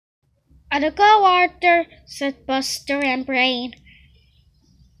"Gotta go, Arthur," said Buster and Brain.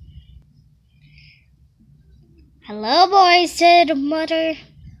 "Hello, boys," said Mother.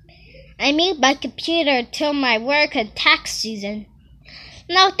 "I need my computer till my work and tax season."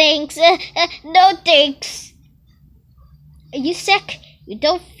 "No thanks, no thanks." "Are you sick? You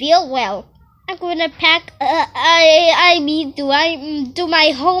don't feel well." "I'm gonna pack, do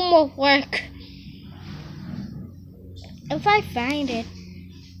my homework." "If I find it."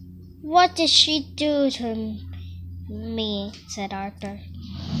 "What did she do to me?" said Arthur.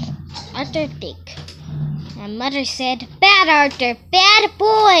 Arthur think. And Mother said, "Bad Arthur, bad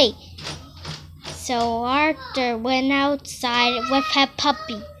boy." So Arthur went outside with a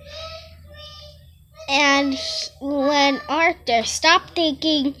puppy. And when Arthur stopped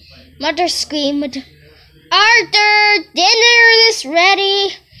thinking, Mother screamed, "Arthur, dinner is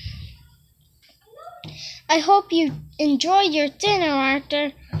ready." "I hope you enjoy your dinner,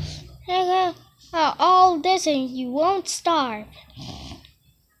 Arthur. All this and you won't starve."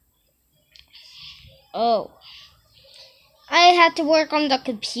 "Oh, I had to work on the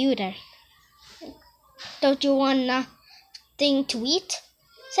computer." "Don't you want nothing to eat?"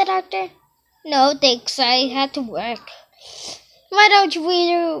 said Arthur. "No, thanks, I had to work." "Why don't you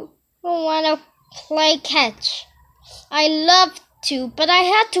want to play catch?" "I love to, but I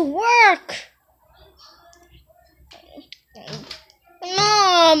had to work."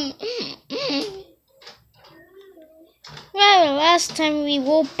 "Mom!" "Well, last time we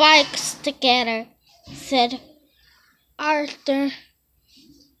rode bikes together," said Arthur.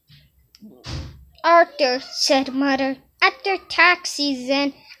 "Arthur," said Mother, "after tax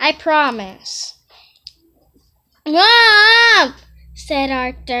season, I promise." "Mom!" said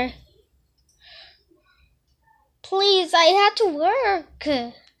Arthur. "Please, I had to work."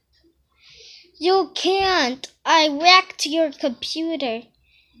 "You can't. I wrecked your computer."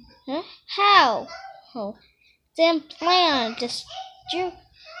 "Huh? How?" "Oh, then plan.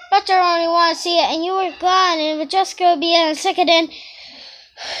 But you only want to see it, and you were gone, and it was just going to be in a second, and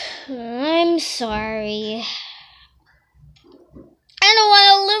I'm sorry. I don't want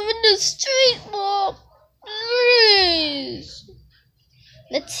to live in the street, Mom. Please."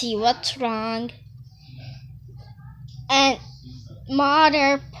 "Let's see what's wrong." And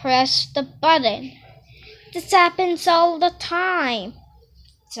Mother pressed the button. "This happens all the time,"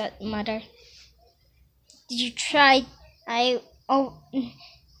 said Mother. "Did you try? I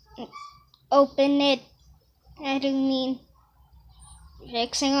open it. I don't mean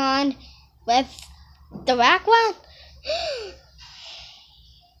fixing on with the rack one."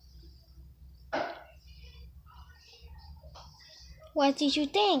 "What did you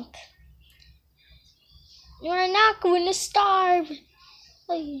think?" "You're not going to starve."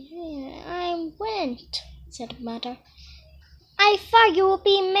 "I wouldn't," said Mother. "I thought you would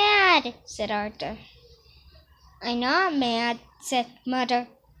be mad," said Arthur. "I'm not mad," said Mother.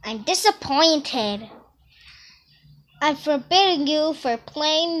 "I'm disappointed. I'm forbidding you for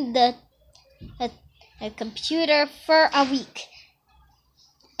playing the computer for a week."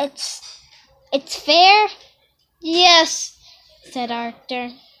 It's fair?" "Yes," said Arthur.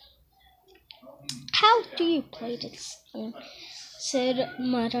 "How do you play this game?" said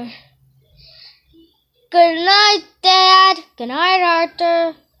Mother. "Good night, Dad." "Good night,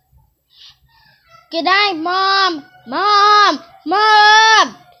 Arthur." "Good night, Mom." "Mom! Mom!"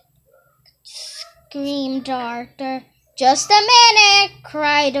 screamed Arthur. "Just a minute,"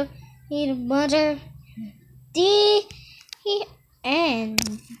 cried Mother. The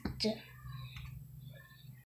end.